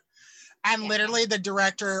just took. And literally the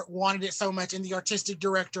director wanted it so much, and the artistic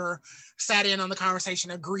director sat in on the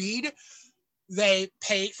conversation, agreed. They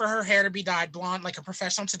paid for her hair to be dyed blonde, like a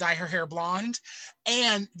professional to dye her hair blonde.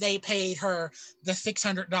 And they paid her the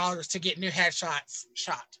 $600 to get new headshots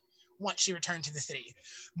shot once she returned to the city.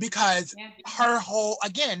 Because her whole,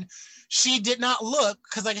 again, she did not look,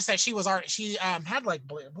 because like I said, she was already, she had like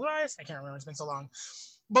blue eyes. I can't remember, it's been so long.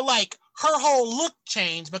 But like her whole look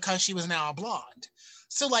changed because she was now a blonde.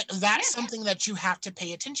 So like that's something that you have to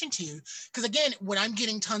pay attention to. Because again, when I'm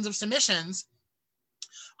getting tons of submissions,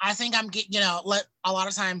 I think I'm getting, a lot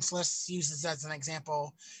of times, let's use this as an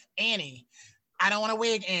example, Annie. I don't want to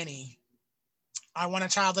wig Annie. I want a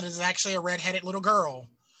child that is actually a redheaded little girl.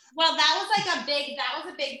 Well, that was a big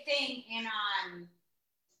thing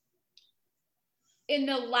in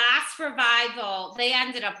the last revival. They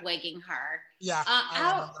ended up wigging her. Yeah,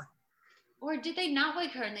 I remember. Or did they not wig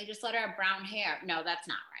her and they just let her have brown hair? No, that's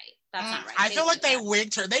not right. That's not right. I feel like they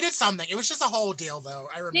wigged her. They did something. It was just a whole deal, though.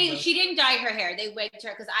 I remember. She didn't dye her hair. They wigged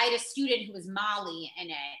her because I had a student who was Molly in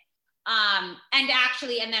it.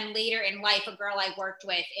 And then later in life, a girl I worked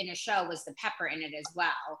with in a show was the Pepper in it as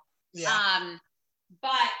well. Yeah.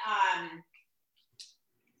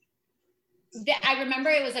 I remember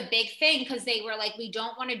it was a big thing because they were like, we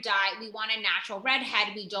don't want to dye. We want a natural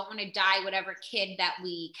redhead. We don't want to dye whatever kid that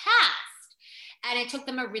we cast. And it took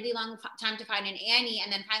them a really long time to find an Annie.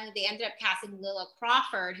 And then finally they ended up casting Lilla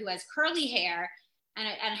Crawford, who has curly hair and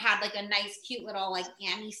had like a nice, cute little like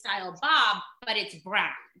Annie style bob, but it's brown.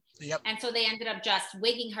 Yep. And so they ended up just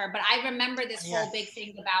wigging her. But I remember this whole big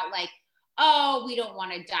thing about like, oh, we don't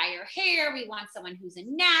want to dye her hair. We want someone who's a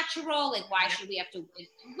natural. Like, why should we have to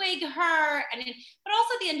wig her? But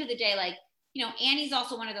also at the end of the day, like, Annie's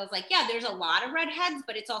also one of those, like, yeah, there's a lot of redheads,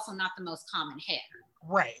 but it's also not the most common hair.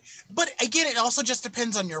 Right. But again, it also just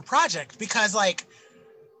depends on your project because like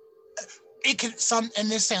it can and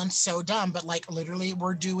this sounds so dumb, but like literally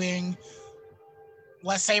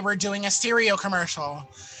let's say we're doing a stereo commercial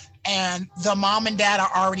and the mom and dad are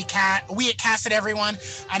already we had casted everyone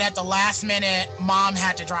and at the last minute, mom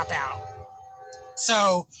had to drop out.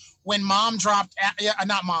 So when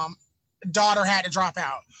daughter had to drop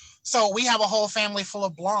out. So we have a whole family full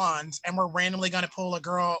of blondes and we're randomly going to pull a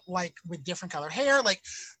girl like with different colored hair. Like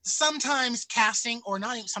sometimes casting or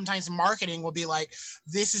not even sometimes marketing will be like,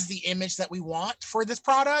 this is the image that we want for this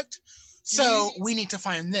product. So we need to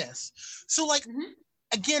find this. So like,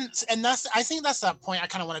 again, and I think that's the point I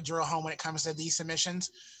kind of want to drill home when it comes to these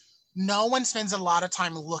submissions. No one spends a lot of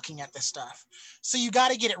time looking at this stuff. So you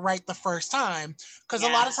got to get it right the first time because a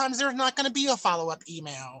lot of times there's not going to be a follow-up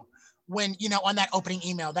email. When, on that opening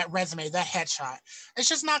email, that resume, that headshot, it's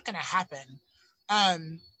just not going to happen.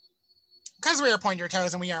 Because we are pointing your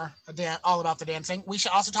toes and we are all about the dancing, we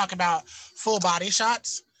should also talk about full body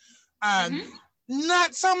shots.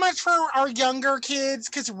 Not so much for our younger kids,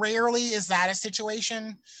 because rarely is that a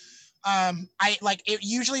situation.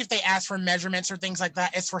 Usually if they ask for measurements or things like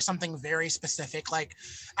that, it's for something very specific. Like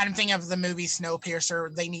I'm thinking of the movie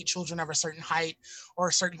Snowpiercer. They need children of a certain height or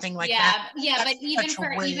a certain thing like that. Yeah, but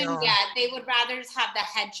they would rather just have the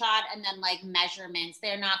headshot and then like measurements.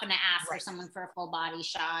 They're not going to ask for someone for a full body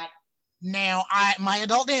shot. Now, my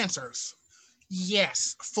adult dancers,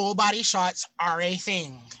 yes, full body shots are a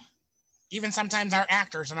thing. Even sometimes our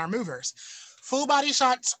actors and our movers. Full body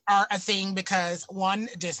shots are a thing because one,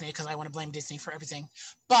 Disney, because I want to blame Disney for everything,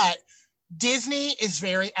 but Disney is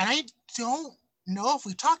and I don't know if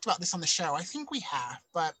we talked about this on the show. I think we have,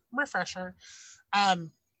 but refresher.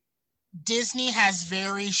 Disney has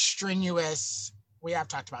very strenuous, we have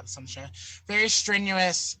talked about this on the show, very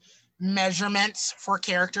strenuous measurements for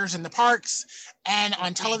characters in the parks and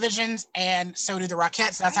on televisions, and so do the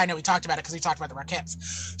Rockettes. That's how I know we talked about it because we talked about the Rockettes.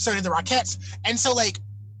 So did the Rockettes. And so like,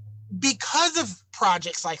 because of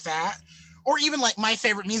projects like that, or even like my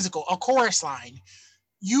favorite musical, A Chorus Line,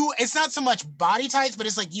 it's not so much body types, but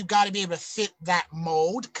it's like you got to be able to fit that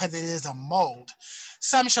mold because it is a mold.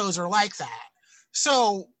 Some shows are like that.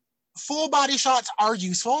 So full body shots are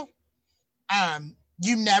useful.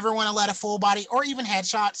 You never want to let a full body or even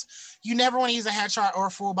headshots. You never want to use a headshot or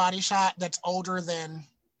a full body shot that's older than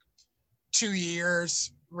 2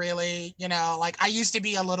 years, really. Like I used to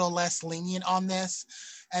be a little less lenient on this.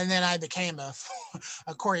 And then I became a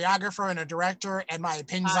choreographer and a director, and my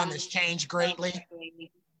opinions on this changed greatly.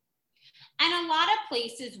 And a lot of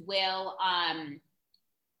places will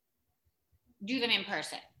do them in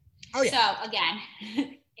person. Oh yeah. So again,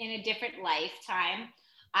 in a different lifetime,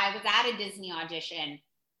 I was at a Disney audition,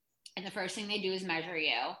 and the first thing they do is measure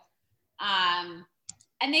you.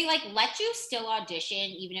 And they like let you still audition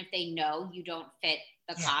even if they know you don't fit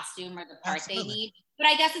the costume or the part they need. But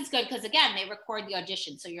I guess it's good because again, they record the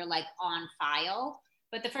audition, so you're like on file.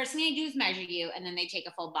 But the first thing they do is measure you, and then they take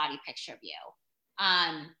a full body picture of you.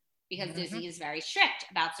 Because Disney is very strict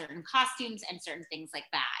about certain costumes and certain things like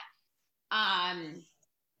that.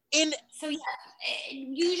 So yeah,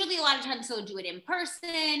 usually a lot of times they'll do it in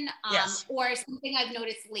person, or something I've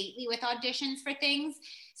noticed lately with auditions for things.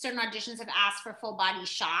 Certain auditions have asked for full body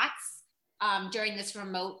shots during this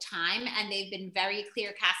remote time, and they've been very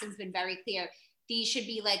clear. Casting's been very clear. These should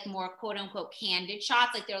be like more quote unquote candid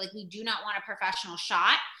shots. Like they're like, we do not want a professional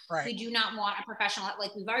shot. Right. We do not want a professional,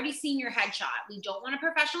 like we've already seen your headshot. We don't want a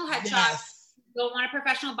professional headshot. We don't want a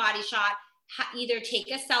professional body shot. Either take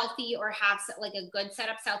a selfie or have like a good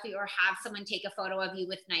setup selfie, or have someone take a photo of you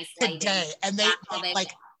with nice lighting. Today, and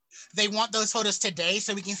they want those photos today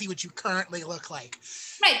so we can see what you currently look like.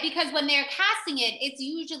 Right, because when they're casting it, it's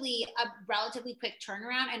usually a relatively quick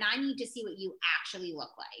turnaround, and I need to see what you actually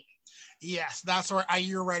look like. Yes, that's where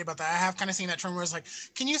you're right about that. I have kind of seen that trend where it's like,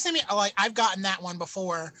 can you send me, like, I've gotten that one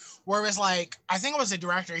before where it was like, I think it was the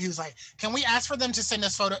director, he was like, can we ask for them to send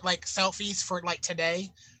us photo, like selfies for like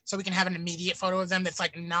today so we can have an immediate photo of them that's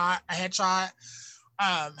like not a headshot.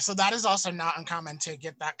 So that is also not uncommon to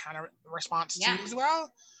get that kind of response too as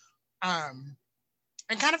well. And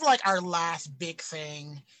kind of like our last big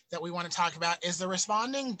thing that we want to talk about is the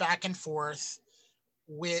responding back and forth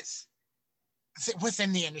within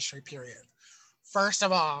the industry, period. First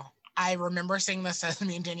of all, I remember seeing this as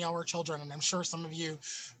me and Danielle were children, and I'm sure some of you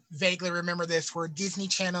vaguely remember this, where Disney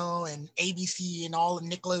Channel and ABC and all of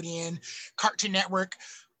Nickelodeon, Cartoon Network,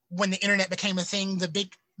 when the internet became a thing, the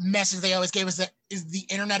big message they always gave us that is the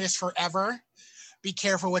internet is forever. Be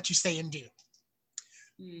careful what you say and do.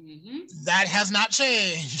 That has not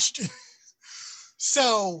changed.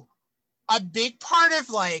 So a big part of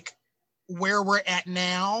like where we're at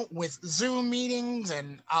now with Zoom meetings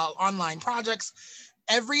and online projects,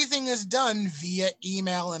 everything is done via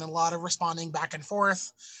email and a lot of responding back and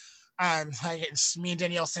forth. Me and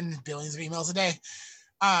Danielle send billions of emails a day.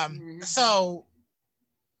 So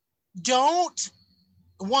don't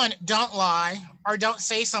lie or don't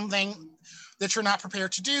say something that you're not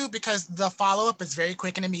prepared to do, because the follow-up is very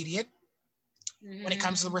quick and immediate when it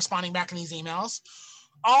comes to responding back in these emails.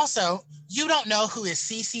 Also, you don't know who is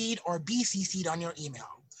CC'd or BCC'd on your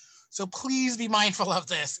email. So please be mindful of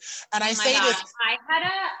this. And I say this.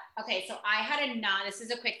 This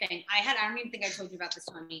is a quick thing. I don't even think I told you about this,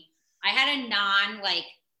 Tony. I had a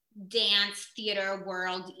dance theater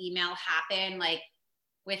world email happen, like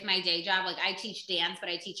with my day job. Like I teach dance, but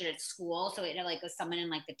I teach it at school. So it like was someone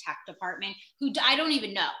in like the tech department who I don't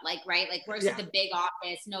even know, like, right? Like works at the big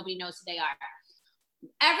office. Nobody knows who they are.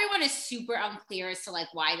 Everyone is super unclear as to like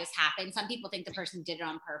why this happened. Some people think the person did it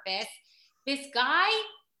on purpose. This guy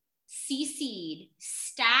CC'd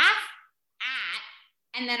staff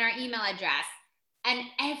at, and then our email address. And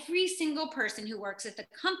every single person who works at the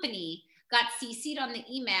company got CC'd on the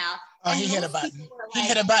email. Oh, he hit a button. He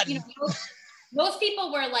hit a button. You know, most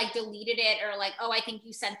people were like deleted it or like, oh, I think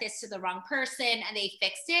you sent this to the wrong person, and they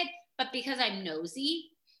fixed it. But because I'm nosy,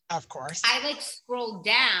 of course, I like scrolled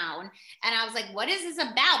down and I was like, what is this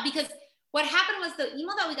about? Because what happened was the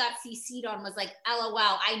email that we got CC'd on was like, LOL,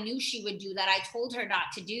 I knew she would do that. I told her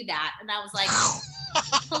not to do that. And I was like,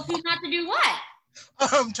 told you not to do what?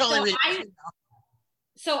 I'm totally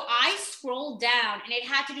So I scrolled down, and it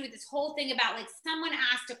had to do with this whole thing about like someone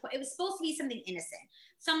asked it was supposed to be something innocent.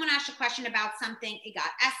 Someone asked a question about something, it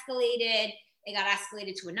got escalated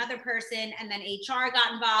to another person, and then HR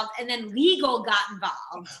got involved, and then legal got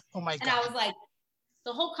involved. Oh my God. And I was like,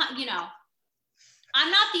 the whole,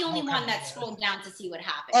 I'm not the only one that scrolled down to see what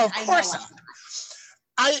happened. Oh, of course not.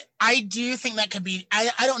 I do think that could be,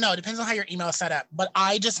 I don't know, it depends on how your email is set up, but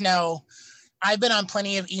I just know I've been on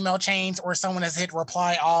plenty of email chains where someone has hit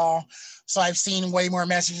reply all, so I've seen way more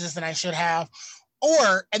messages than I should have.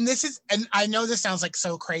 And I know this sounds like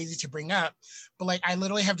so crazy to bring up, but like I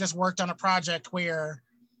literally have just worked on a project where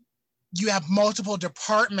you have multiple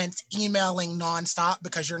departments emailing nonstop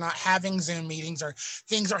because you're not having Zoom meetings or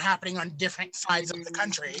things are happening on different sides of the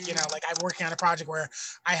country. Like I'm working on a project where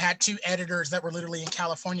I had 2 editors that were literally in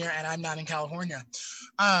California and I'm not in California.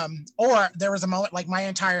 Or there was a moment like my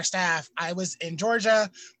entire staff, I was in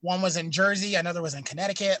Georgia, one was in Jersey, another was in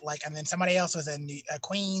Connecticut, and then somebody else was in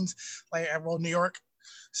Queens, New York.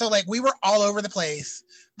 So like we were all over the place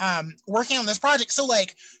working on this project. So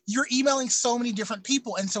like you're emailing so many different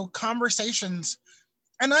people. And so conversations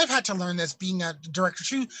and I've had to learn this being a director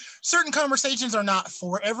too, certain conversations are not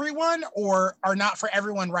for everyone or are not for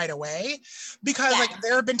everyone right away. Because like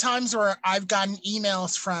there have been times where I've gotten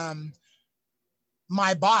emails from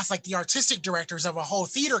my boss, like the artistic directors of a whole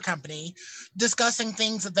theater company, discussing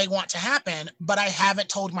things that they want to happen, but I haven't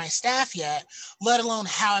told my staff yet, let alone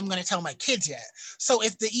how I'm going to tell my kids yet. So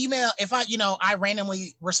if the email, if I, I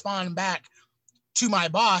randomly respond back to my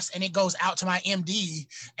boss and it goes out to my MD,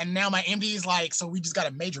 and now my MD is like, so we just got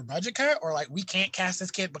a major budget cut, or like we can't cast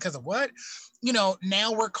this kid because of what?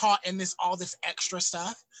 Now we're caught in all this extra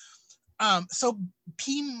stuff. So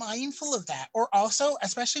be mindful of that. Or also,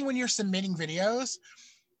 especially when you're submitting videos,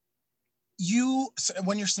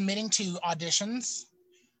 when you're submitting to auditions,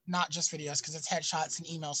 not just videos, because it's headshots and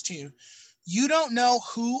emails too, you don't know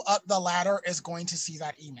who up the ladder is going to see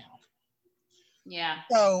that email. Yeah.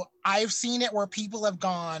 So I've seen it where people have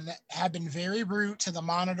been very rude to the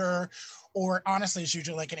monitor, or honestly, it's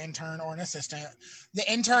usually like an intern or an assistant.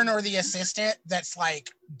 The intern or the assistant that's like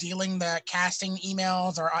dealing the casting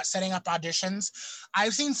emails or setting up auditions.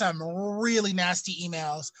 I've seen some really nasty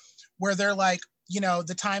emails where they're like,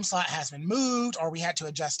 the time slot has been moved, or we had to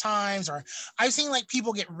adjust times, or I've seen like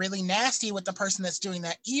people get really nasty with the person that's doing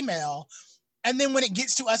that email. And then when it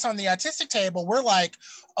gets to us on the autistic table, we're like,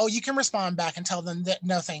 oh, you can respond back and tell them that,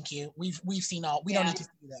 no, thank you. We've seen all, we don't need to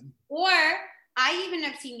see them. Or I even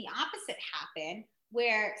have seen the opposite happen,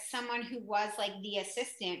 where someone who was like the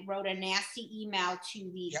assistant wrote a nasty email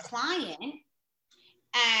to the client,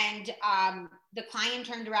 and the client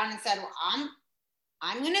turned around and said, well,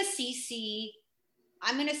 I'm going to CC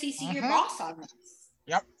your boss on this.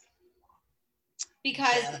 Yep.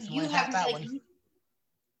 Because you have like,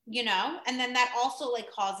 and then that also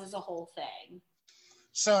like causes a whole thing.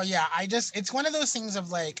 So yeah, it's one of those things of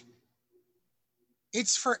like,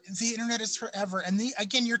 the internet is forever. And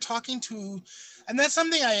again, you're talking to, and that's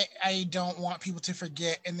something I don't want people to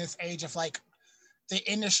forget in this age of like, the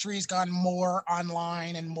industry's gone more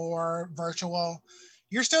online and more virtual.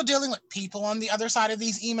 You're still dealing with people on the other side of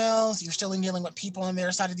these emails. You're still dealing with people on the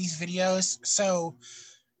other side of these videos. So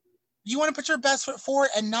you want to put your best foot forward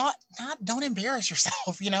and don't embarrass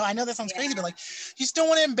yourself. I know that sounds crazy, but like, you just don't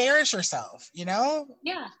want to embarrass yourself, Yeah,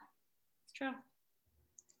 it's true.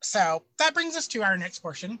 So that brings us to our next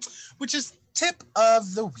portion, which is tip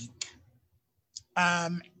of the week.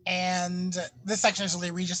 And this section is really,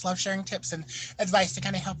 we just love sharing tips and advice to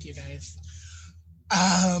kind of help you guys.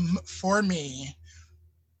 For me,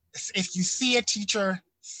 if you see a teacher,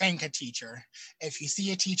 thank a teacher. If you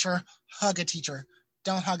see a teacher, hug a teacher.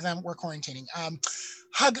 Don't hug them. We're quarantining.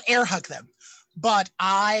 Air hug them. But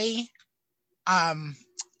my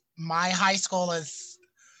high school is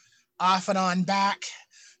off and on back.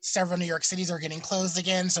 Several New York cities are getting closed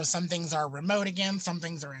again. So some things are remote again. Some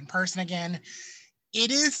things are in person again. It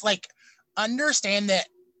is like, understand that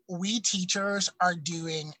we teachers are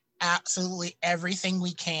doing absolutely everything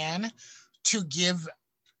we can to give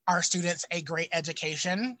our students a great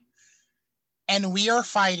education. And we are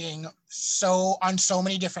fighting on so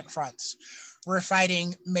many different fronts. We're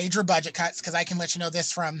fighting major budget cuts, because I can let you know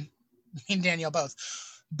this from me and Danielle both.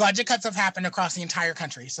 Budget cuts have happened across the entire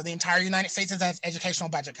country. So the entire United States has had educational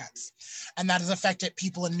budget cuts. And that has affected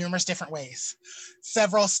people in numerous different ways.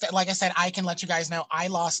 Like I said, I can let you guys know, I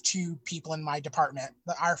lost 2 people in my department.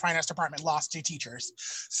 Our finance department lost 2 teachers.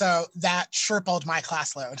 So that tripled my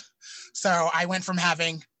class load. So I went from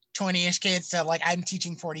having 20-ish kids to like, I'm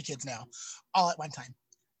teaching 40 kids now, all at one time.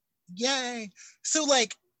 Yay. So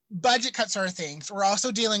like, budget cuts are things. We're also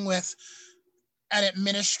dealing with an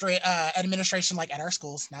administration, like at our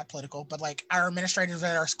schools, not political, but like our administrators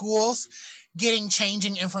at our schools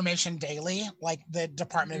changing information daily. Like the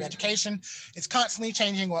Department of Education is constantly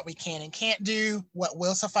changing what we can and can't do, what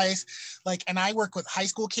will suffice. Like, and I work with high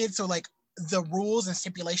school kids. So like, the rules and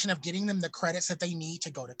stipulation of getting them the credits that they need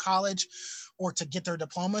to go to college or to get their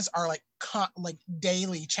diplomas are like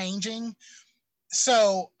daily changing.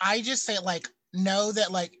 So I just say, like, know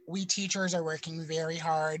that like, we teachers are working very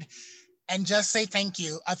hard, and just say thank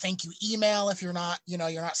you. A thank you email if you're not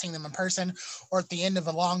seeing them in person, or at the end of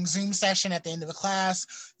a long Zoom session, at the end of a class,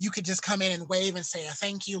 you could just come in and wave and say a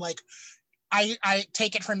thank you. Like, I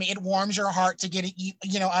take it from me, it warms your heart to get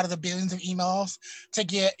out of the billions of emails to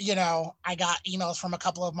get, I got emails from a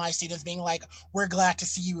couple of my students being like, we're glad to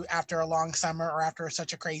see you after a long summer or after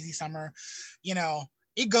such a crazy summer.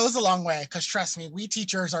 It goes a long way, because trust me, we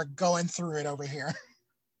teachers are going through it over here.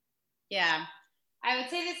 Yeah. I would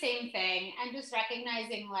say the same thing. I'm just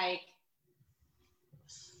recognizing, like,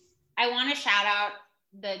 I want to shout out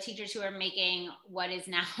the teachers who are making what is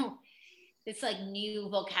now this like new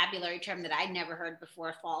vocabulary term that I'd never heard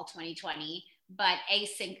before, fall 2020, but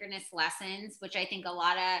asynchronous lessons, which I think a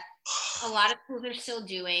lot of schools are still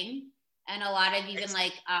doing. And a lot of even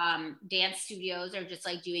like dance studios are just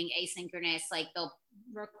like doing asynchronous, like they'll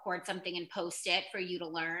record something and post it for you to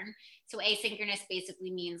learn. So asynchronous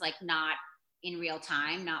basically means like not in real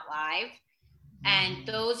time, not live. And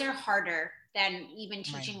those are harder than even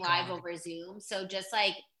teaching live over Zoom. So just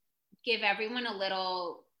like give everyone a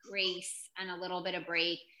little grace and a little bit of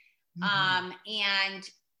break. And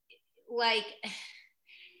like,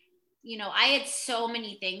 you know, I had so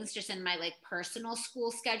many things just in my like personal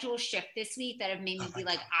school schedule shift this week that have made me be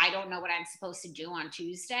like, I don't know what I'm supposed to do on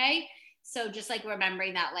Tuesday. So just like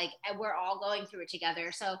remembering that, like, we're all going through it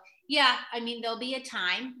together. So yeah, I mean, there'll be a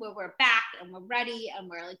time where we're back and we're ready and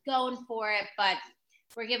we're like going for it, but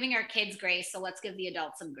we're giving our kids grace. So let's give the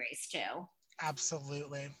adults some grace too.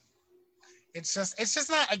 Absolutely. It's just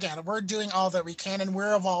not, again, we're doing all that we can and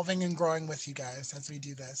we're evolving and growing with you guys as we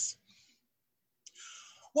do this.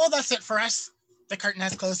 Well, that's it for us. The curtain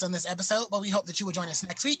has closed on this episode, but we hope that you will join us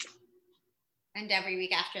next week. And every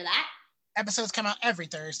week after that. Episodes come out every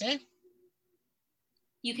Thursday.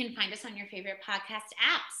 You can find us on your favorite podcast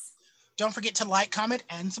apps. Don't forget to like, comment,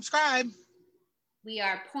 and subscribe. We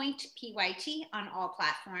are Point PYT on all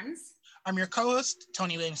platforms. I'm your co-host,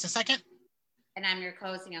 Tony Williams II. And I'm your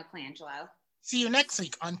co-host, Neil Colangelo. See you next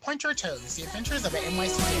week on Point Your Toes, the adventures of an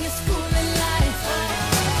NYC.